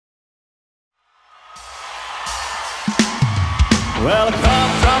Well, I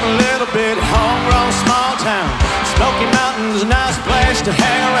come from a little bit homegrown small town. Smoky Mountain's a nice place to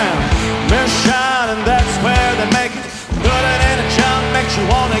hang around. Moonshine, and that's where they make it. Put it in a jump, makes you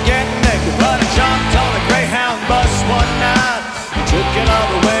wanna get naked. But I jumped on a Greyhound bus one night, took it all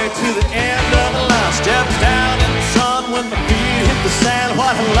the way to the end of the line. Stepped down in the sun when my feet hit the sand.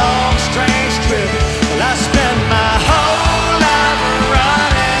 What a long, strange trip. Well, I spent my whole life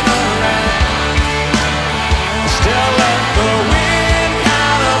running around. Still let the wind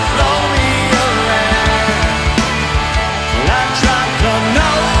kind of blow me around. Well, I dropped a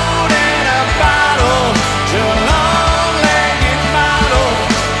note in a bottle to a long-legged model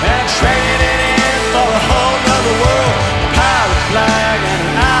and traded it in for a whole nother world. A pirate flag and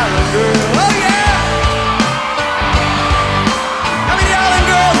an island girl. Oh yeah! How many island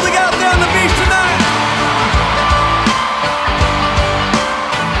girls we got there on the beach tonight?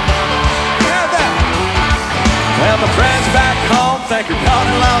 You have that? Well, my friends back home think I caught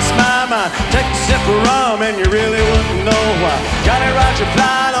and lost my mind. Take a sip of rum and you really wouldn't know why. Johnny Roger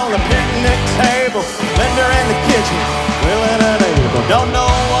flying on the picnic table, Linda in the kitchen, willing and able. Don't know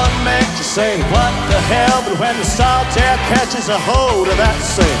what makes you say what the hell, but when the solitaire catches a hold of that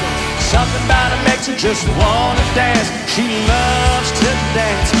sail, something about it makes you just wanna dance. She loves to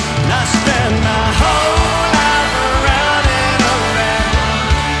dance, and I spend my whole life running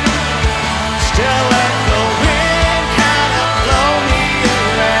around. Still let the wind kind of blow me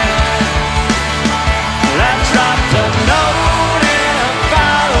around. Well, I dropped a note in a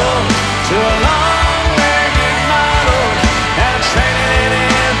bottle to a long-legged model, and I traded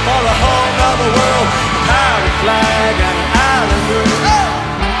it in for a whole nother world. A pirate flag.